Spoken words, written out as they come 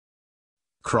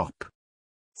crop,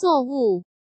 作物，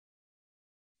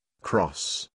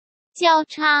 cross, 交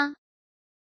叉，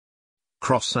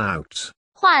 cross out,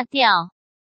 划掉，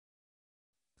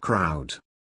 crowd,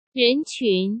 人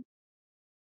群，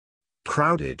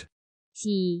 crowded,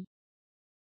 挤，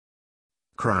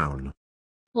 crown,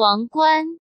 王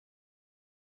冠，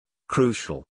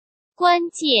 crucial, 关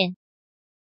键，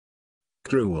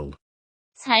 cruel,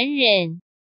 残忍，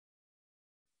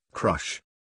 crush,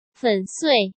 粉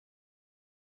碎，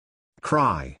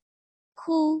 cry,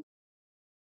 哭，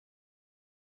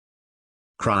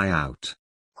 cry out,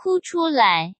 哭出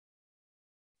来，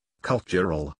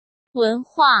 cultural, 文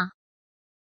化，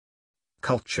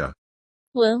 culture,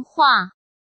 文化，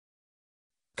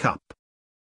 cup,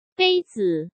 杯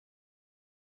子，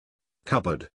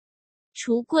 cupboard,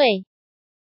 橱柜，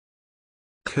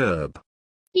 curb,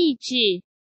 励志，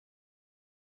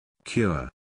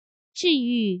 cure, 治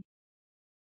愈，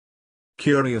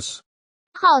 curious,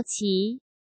 好奇，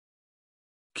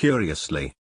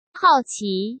 curiously, 好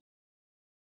奇，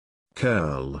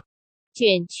 curl,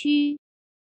 卷曲，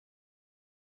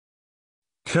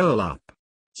 curl up,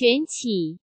 卷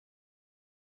起，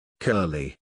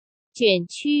 curly, 卷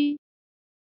曲，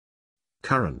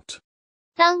 current,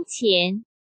 当前，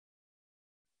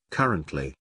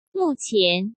 currently, 目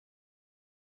前，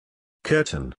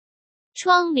 curtain,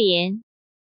 窗帘，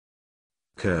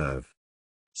 curve,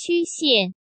 曲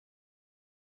线，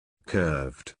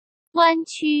 curved, 弯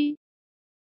曲，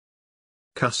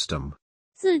 custom,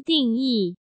 自定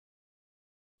义，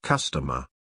 customer,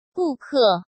 顾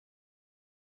客，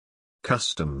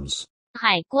 customs,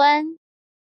 海关，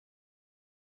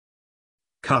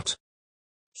 cut,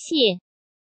 卸，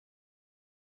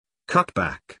 cut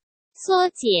back, 缩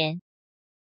减，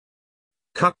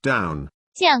 cut down,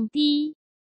 降低，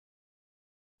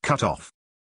 cut off,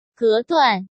 隔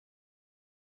断，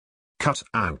 cut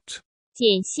out,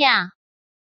 剪下，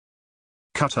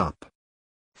 cut up,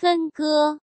 分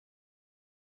割，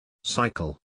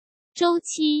 cycle, 周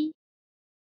期，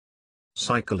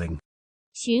 cycling,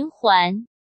 循环，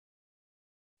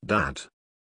 dad,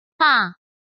 爸，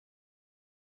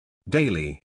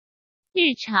 daily,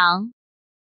 日常，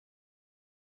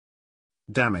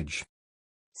 damage,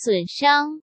 损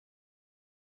伤，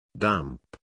 damp,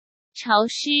 潮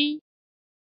湿，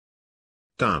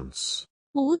 dance,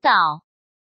 舞蹈，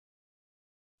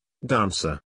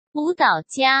 dancer, 舞蹈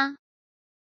家，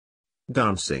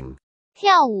 dancing,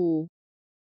 跳舞，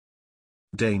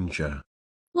 danger,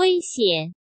 危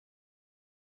险，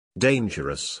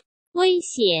 dangerous, 危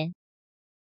险，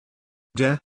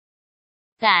 de,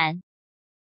 感，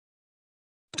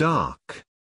 dark,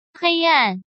 黑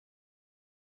暗，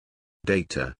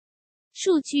 data,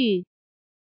 数据，